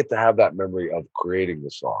producer, I get to have that memory of creating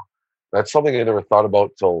the song. That's something I never thought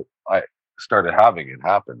about till I started having it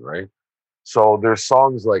happen, right? So there's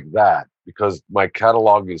songs like that, because my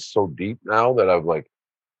catalog is so deep now that I've like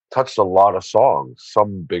touched a lot of songs,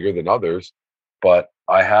 some bigger than others, but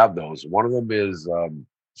I have those. One of them is a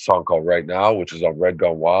song called Right Now, which is on Red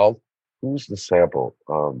Gone Wild. Who's the sample?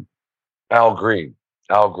 Al Green.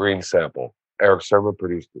 Al Green sample. Eric Sermon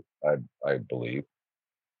produced it, I believe.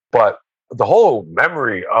 But the whole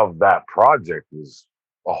memory of that project is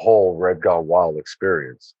a whole Red Gone Wild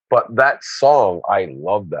experience. But that song, I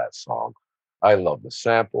love that song. I love the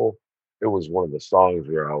sample. It was one of the songs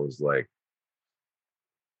where I was like,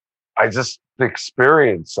 the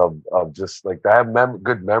experience of just like, I have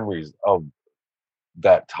good memories of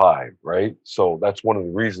that time, right? So that's one of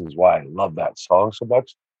the reasons why I love that song so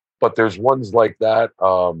much. But there's ones like that.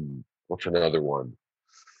 What's another one?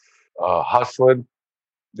 Hustlin'.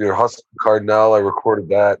 Your Hustlin' Cardinal. I recorded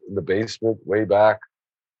that in the basement way back.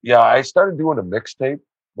 Yeah, I started doing a mixtape,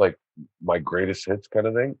 like my greatest hits kind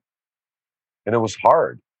of thing. And it was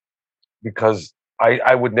hard because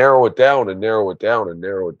I would narrow it down and narrow it down and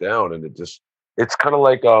narrow it down. And it's kind of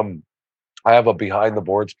like I have a behind the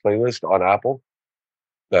boards playlist on Apple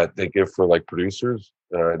that they give for like producers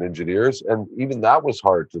and engineers. And even that was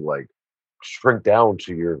hard to like shrink down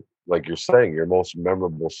to your, like you're saying, your most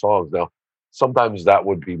memorable songs. Now, sometimes that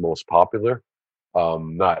would be most popular,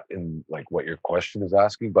 Not in like what your question is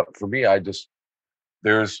asking, but for me,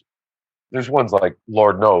 there's ones like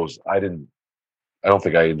Lord Knows. I don't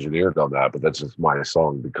think I engineered on that, but that's just my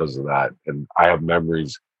song because of that. And I have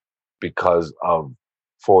memories because of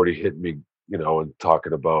 40 hitting me, and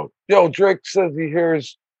talking about, yo, Drake says he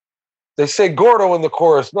hears they say Gordo in the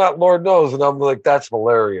chorus, not Lord Knows. And I'm like, that's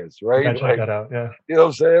hilarious, I right? gotta check that out. Yeah. You know what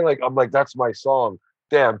I'm saying? Like, I'm like, that's my song.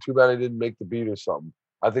 Damn, too bad I didn't make the beat or something.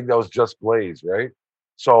 I think that was Just Blaze, right?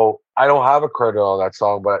 So I don't have a credit on that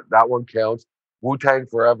song, but that one counts. Wu-Tang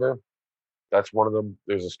Forever, that's one of them.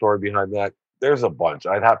 There's a story behind that. There's a bunch.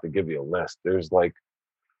 I'd have to give you a list. There's like,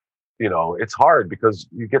 it's hard because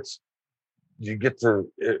you get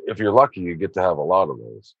to, if you're lucky, you get to have a lot of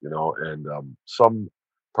those, and some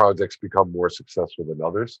projects become more successful than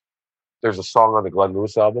others. There's a song on the Glenn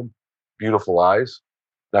Lewis album, Beautiful Eyes.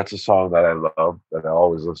 That's a song that I love, that I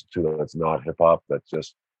always listen to, that's not hip hop.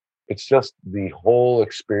 It's just the whole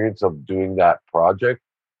experience of doing that project.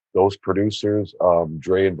 Those producers,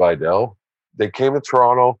 Dre and Vidal, they came to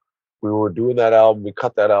Toronto. We were doing that album. We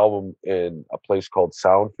cut that album in a place called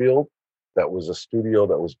Soundfield. That was a studio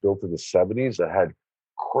that was built in the 70s that had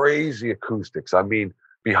crazy acoustics. I mean,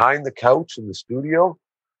 behind the couch in the studio,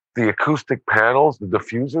 the acoustic panels, the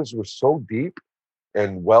diffusers were so deep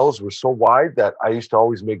and wells were so wide that I used to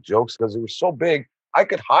always make jokes because they were so big, I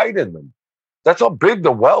could hide in them. That's how big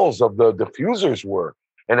the wells of the diffusers were.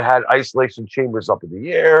 And it had isolation chambers up in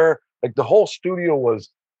the air. Like the whole studio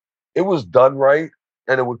it was done right,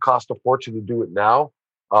 and it would cost a fortune to do it now.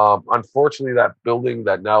 Unfortunately,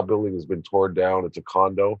 that now building has been torn down. It's a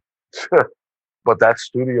condo. But that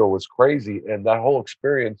studio was crazy. And that whole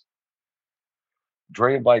experience,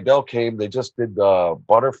 Dre and Vidal came. They just did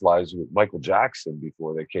Butterflies with Michael Jackson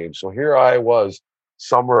before they came. So here I was,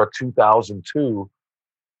 summer of 2002,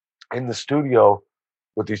 in the studio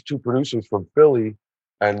with these two producers from Philly,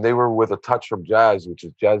 and they were with A Touch from Jazz, which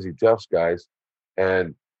is Jazzy Jeff's guys.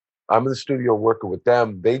 And I'm in the studio working with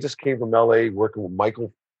them. They just came from LA working with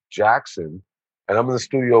Michael Jackson, and I'm in the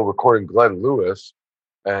studio recording Glenn Lewis,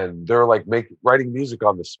 and they're like writing music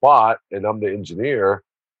on the spot, and I'm the engineer.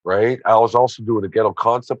 Right. I was also doing a Ghetto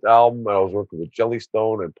Concept album, and I was working with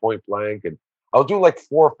Jellystone and Point Blank, and I was doing like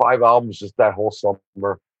 4 or 5 albums just that whole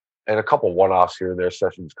summer, and a couple one-offs here and there,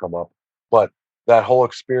 sessions come up. But that whole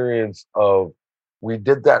experience of, we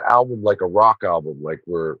did that album like a rock album, like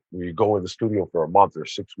where we go in the studio for a month or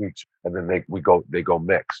 6 weeks, and then they go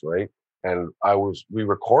mix, right? And we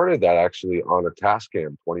recorded that actually on a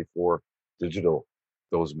Tascam 24 digital,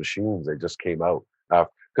 those machines. They just came out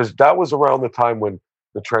because that was around the time when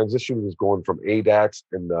the transition was going from ADATs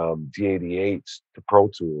and D88s to Pro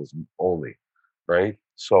Tools only, right?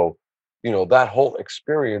 So, that whole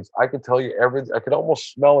experience, I can tell you everything. I could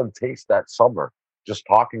almost smell and taste that summer just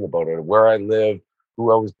talking about it, where I lived,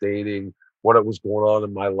 who I was dating, what was going on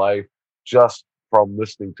in my life, just from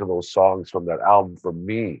listening to those songs from that album for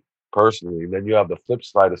me personally. And then you have the flip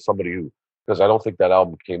side of somebody who, because I don't think that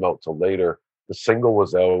album came out till later. The single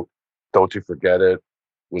was out, Don't You Forget It,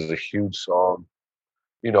 was a huge song.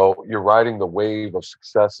 You're riding the wave of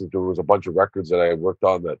successes. There was a bunch of records that I had worked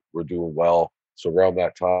on that were doing well. So around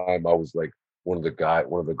that time, I was like one of the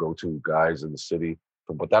go-to guys in the city.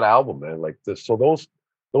 But that album, man, like this. So those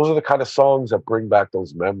are the kind of songs that bring back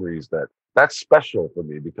those memories. That's special for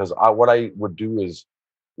me, because what I would do is,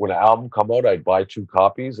 when an album come out, I'd buy 2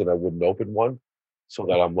 copies and I wouldn't open one, so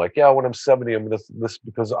that I'm like, yeah, when I'm 70, I'm gonna this,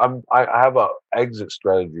 because I have a exit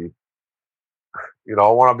strategy. I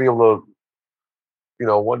want to be able to,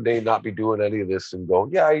 one day not be doing any of this and go,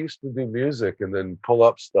 yeah, I used to do music, and then pull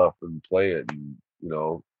up stuff and play it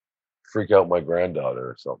and, freak out my granddaughter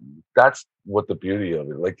or something. That's what the beauty of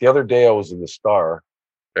it. Like the other day I was in the Star,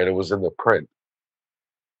 and it was in the print,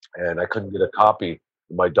 and I couldn't get a copy.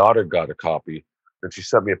 My daughter got a copy, and she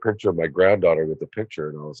sent me a picture of my granddaughter with the picture,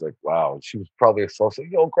 and I was like, wow. And she was probably saying,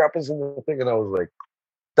 yo, Grandpa's in the thing. And I was like,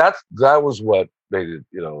 that was what made it,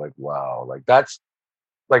 like, wow. Like that's,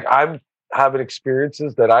 like, I'm having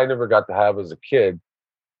experiences that I never got to have as a kid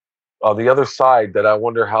on the other side, that I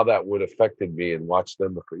wonder how that would affected me, and watch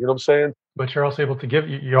them. You know what I'm saying? But you're also able to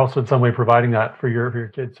you're also in some way providing that for your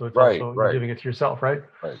kids. So it's also you're giving it to yourself, right?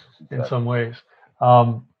 Right. Exactly. In some ways.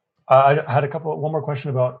 I had one more question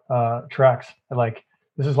about tracks. Like,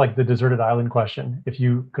 this is like the deserted island question. If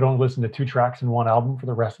you could only listen to 2 tracks in one album for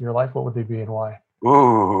the rest of your life, what would they be and why?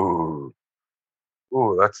 Ooh,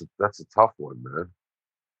 that's a tough one, man.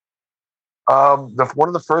 One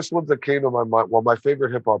of the first ones that came to my mind. Well, my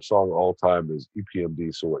favorite hip hop song of all time is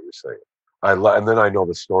EPMD. So What You're Saying. And then I know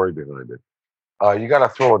the story behind it. You got to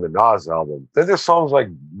throw in the Nas album. Then there's songs like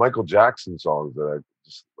Michael Jackson songs that I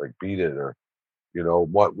just like, Beat It, or You know,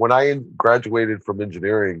 when I graduated from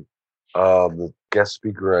engineering, the guest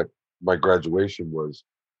speaker at my graduation was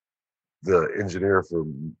the engineer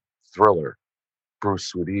from Thriller,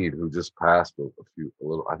 Bruce Swedeen, who just passed a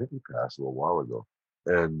little. I think he passed a little while ago.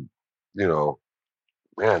 And you know,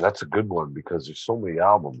 man, that's a good one because there's so many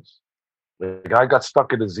albums. Like I got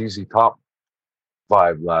stuck in a ZZ Top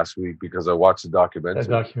vibe last week because I watched the That documentary.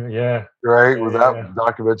 document, yeah. Right, Yeah, well, yeah, that yeah.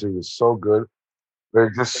 documentary was so good.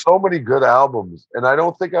 There's just so many good albums, and I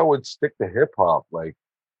don't think I would stick to hip hop. Like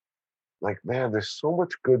man, there's so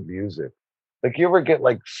much good music. Like you ever get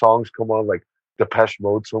like songs come on, like Depeche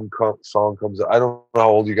Mode song comes. I don't know how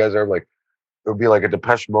old you guys are. Like it would be like a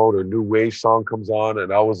Depeche Mode or New Wave song comes on,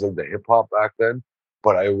 and I was into hip hop back then,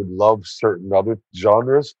 but I would love certain other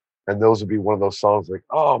genres, and those would be one of those songs. Like,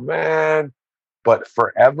 oh man, but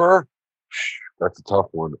forever, that's a tough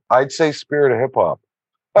one. I'd say Spirit of Hip Hop.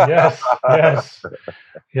 Yes, yes,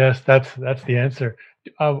 yes. That's the answer.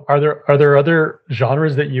 Are there other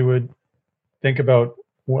genres that you would think about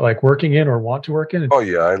like working in or want to work in? Oh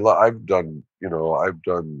yeah, I've done I've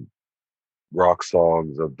done rock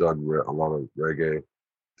songs. I've done a lot of reggae,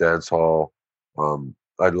 dance hall.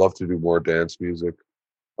 I'd love to do more dance music.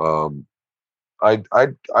 Um,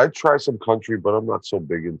 I'd try some country, but I'm not so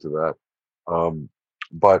big into that.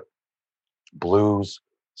 But blues,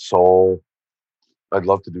 soul, I'd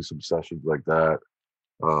love to do some sessions like that.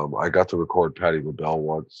 I got to record Patti LaBelle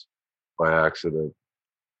once by accident.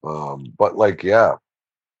 But like, yeah,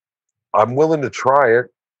 I'm willing to try it.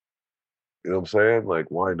 You know what I'm saying? Like,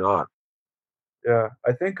 why not? Yeah,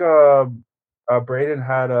 I think Braden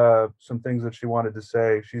had some things that she wanted to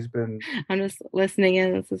say. She's been. I'm just listening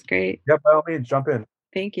in. This is great. Yeah, by all means, jump in.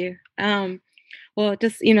 Thank you. Well,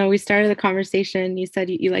 just we started the conversation. You said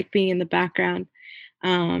you like being in the background,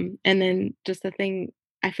 and then just the thing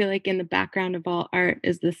I feel like in the background of all art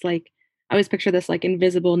is this like I always picture this like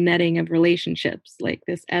invisible netting of relationships, like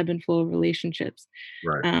this ebb and flow of relationships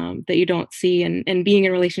Right. that you don't see, and being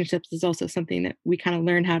in relationships is also something that we kind of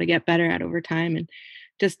learn how to get better at over time. And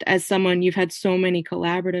just as someone, you've had so many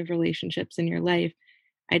collaborative relationships in your life.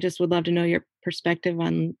 I just would love to know your perspective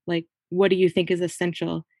on like what do you think is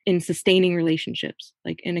essential in sustaining relationships,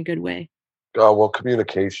 like in a good way? Well,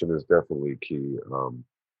 communication is definitely key.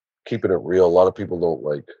 Keeping it real. A lot of people don't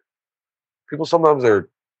like. People sometimes are,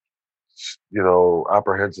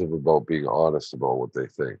 apprehensive about being honest about what they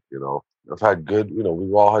think. I've had good.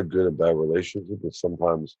 We've all had good and bad relationships, but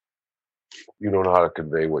sometimes you don't know how to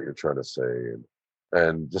convey what you're trying to say,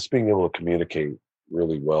 and just being able to communicate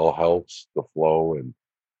really well helps the flow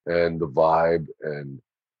and the vibe. And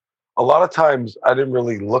a lot of times I didn't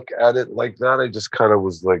really look at it like that. I just kind of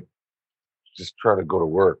was like just trying to go to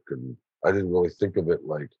work, and I didn't really think of it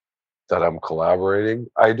like that I'm collaborating.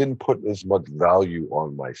 I didn't put as much value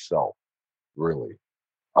on myself, really.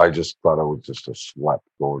 I just thought I was just a schlep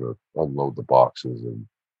going to unload the boxes and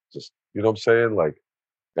just, you know what I'm saying? Like,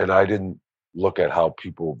 and I didn't look at how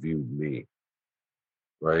people viewed me,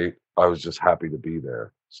 right? I was just happy to be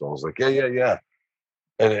there. So I was like, yeah, yeah, yeah.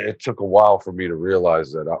 And it took a while for me to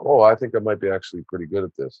realize that, I think I might be actually pretty good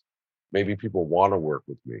at this. Maybe people want to work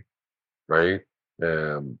with me, right?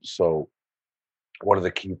 So one of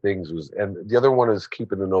the key things was, and the other one is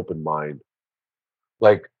keeping an open mind.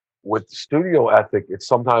 Like with studio ethic,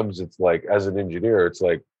 it's like as an engineer, it's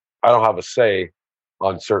like I don't have a say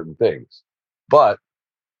on certain things, but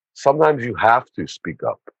sometimes you have to speak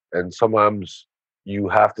up, and sometimes you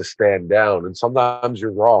have to stand down, and sometimes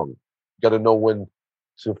you're wrong. You got to know when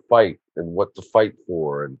to fight and what to fight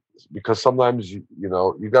for, and because sometimes you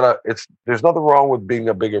gotta. There's nothing wrong with being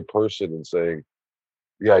a bigger person and saying,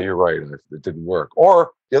 yeah, you're right, it didn't work.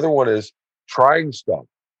 Or the other one is trying stuff.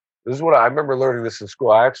 This is what I remember learning this in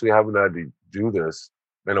school. I actually haven't had to do this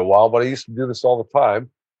in a while, but I used to do this all the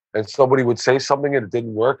time. And somebody would say something and it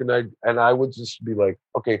didn't work, and I would just be like,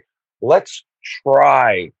 okay, let's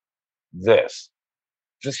try this.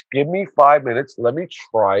 Just give me 5 minutes. Let me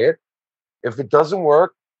try it. If it doesn't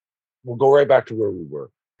work, we'll go right back to where we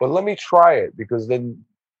were. But let me try it, because then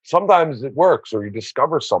sometimes it works or you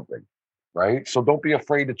discover something, right? So don't be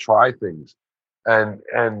afraid to try things. And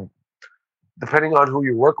depending on who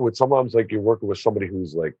you're working with, sometimes like you're working with somebody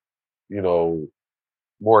who's like, you know,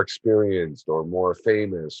 more experienced or more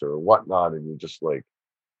famous or whatnot, and you're just like,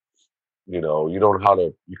 you don't know how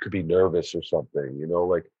to, you could be nervous or something,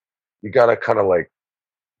 like you gotta kind of like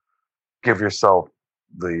give yourself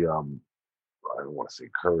the I don't want to say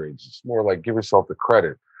courage. It's more like give yourself the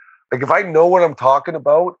credit. Like if I know what I'm talking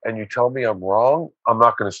about and you tell me I'm wrong, I'm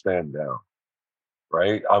not gonna stand down.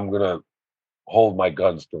 Right? I'm gonna hold my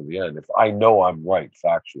guns till the end if I know I'm right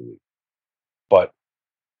factually. But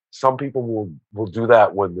some people will do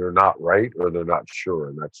that when they're not right or they're not sure,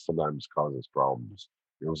 and that sometimes causes problems.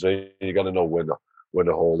 You know what I'm saying? You got to know when to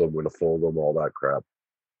hold them, when to fold them, all that crap,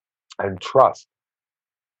 and trust.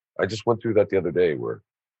 I just went through that the other day where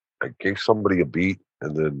I gave somebody a beat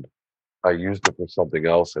and then I used it for something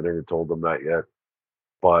else. I never told them that yet,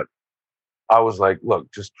 but I was like,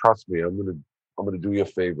 "Look, just trust me. I'm gonna do you a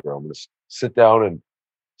favor. I'm gonna sit down and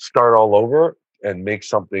start all over and make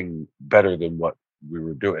something better than what we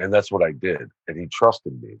were doing." And that's what I did. And he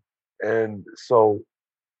trusted me. And so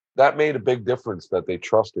that made a big difference that they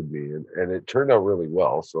trusted me, and it turned out really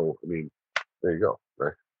well. So I mean, there you go.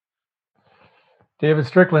 Right. David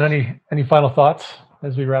Strickland, any final thoughts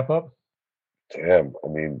as we wrap up? Damn, I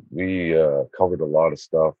mean, we covered a lot of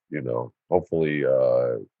stuff. Hopefully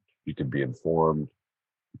you can be informed,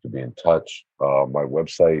 you can be in touch. My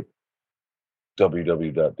website,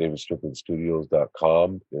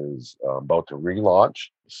 www.davidstricklandstudios.com, is about to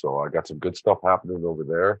relaunch. So I got some good stuff happening over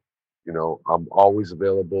there. I'm always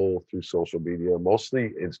available through social media,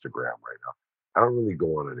 mostly Instagram right now. I don't really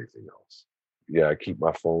go on anything else. Yeah, I keep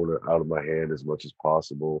my phone out of my hand as much as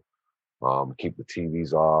possible. Keep the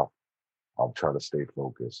TVs off. I'm trying to stay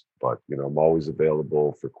focused, but I'm always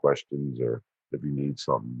available for questions, or if you need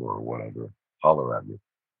something or whatever, holler at me.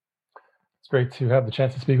 It's great to have the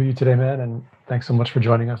chance to speak with you today, man, and thanks so much for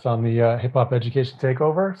joining us on the Hip Hop Education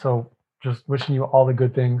Takeover. So just wishing you all the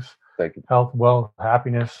good things. Thank you. Health, wealth,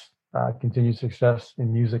 happiness, continued success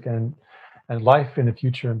in music and life in the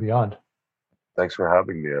future and beyond. Thanks for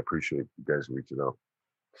having me. I appreciate you guys reaching out.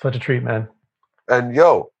 Such a treat, man. And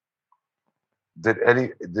did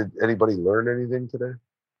anybody learn anything today?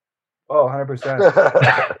 Oh,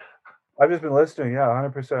 100%. I've just been listening. Yeah,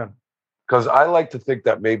 100%. Because I like to think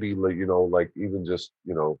that maybe, even just,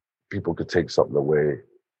 people could take something away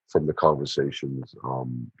from the conversations.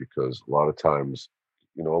 Because a lot of times,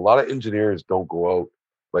 a lot of engineers don't go out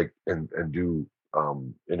and do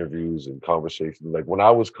interviews and conversations. Like when I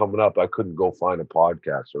was coming up, I couldn't go find a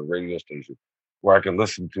podcast or a radio station where I could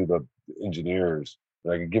listen to the engineers.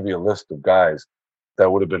 And I could give you a list of guys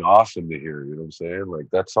that would have been awesome to hear. You know what I'm saying? Like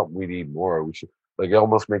that's something we need more. We should, it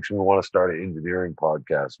almost makes me want to start an engineering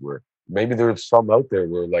podcast where maybe there's some out there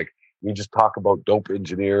where we just talk about dope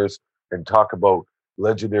engineers and talk about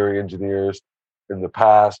legendary engineers in the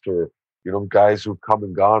past, or guys who've come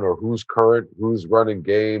and gone, or who's current, who's running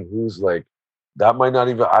game, who's that might not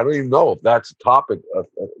even, I don't even know if that's a topic,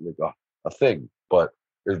 a thing, but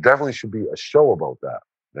there definitely should be a show about that.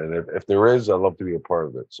 And if there is, I'd love to be a part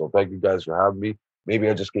of it. So thank you guys for having me. Maybe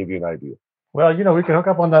I just gave you an idea. Well, we can hook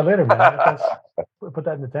up on that later, man. Put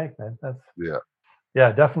that in the tank, man.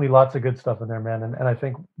 Yeah, definitely lots of good stuff in there, man. And I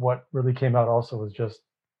think what really came out also was just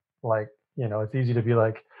it's easy to be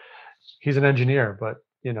like, he's an engineer, but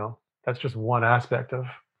that's just one aspect of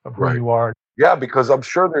who right. you are. Yeah, because I'm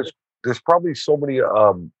sure there's probably so many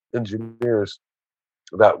engineers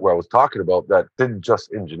that where I was talking about that didn't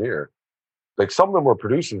just engineer. Like some of them were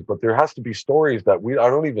producers, but there has to be stories that I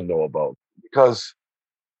don't even know about, because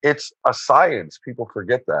it's a science. People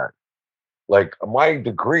forget that. Like my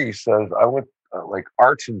degree says I went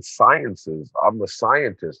arts and sciences. I'm a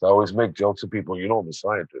scientist. I always make jokes with people. I'm a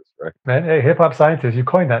scientist, right? Man, hey, hip hop scientist, you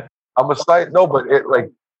coined that. I'm a scientist. No, but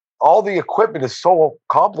all the equipment is so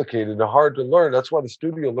complicated and hard to learn. That's why the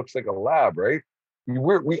studio looks like a lab, right?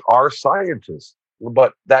 We are scientists,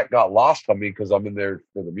 but that got lost on me because I'm in there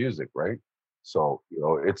for the music, right? So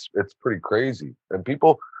it's pretty crazy, and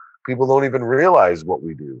people don't even realize what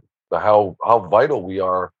we do, how vital we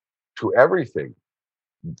are to everything: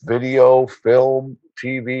 video, film,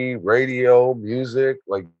 TV, radio, music.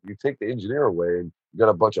 Like you take the engineer away, and you got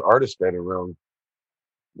a bunch of artists standing around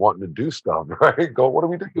wanting to do stuff, right? Go, what do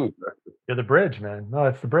we do? You're the bridge, man. No,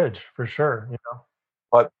 it's the bridge for sure.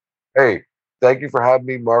 But hey, thank you for having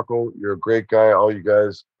me, Marco. You're a great guy. All you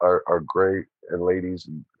guys are great, and ladies,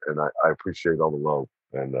 and I appreciate all the love.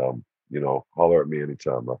 And holler at me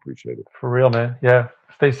anytime. I appreciate it. For real, man. Yeah.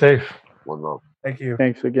 Stay safe. One love. Thank you.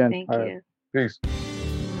 Thanks again. Thank you. Peace.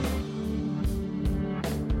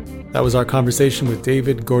 That was our conversation with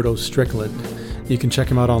David Gordo Strickland. You can check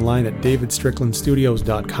him out online at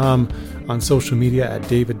davidstricklandstudios.com, on social media at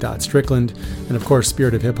david.strickland, and of course,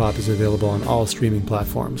 Spirit of Hip Hop is available on all streaming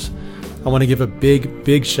platforms. I want to give a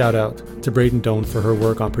big shout out to Braden Doan for her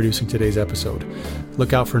work on producing today's episode.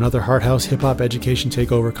 Look out for another Heart House Hip Hop Education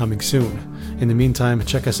Takeover coming soon. In the meantime,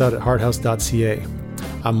 check us out at hearthouse.ca.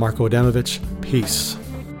 I'm Marco Adamovich. Peace.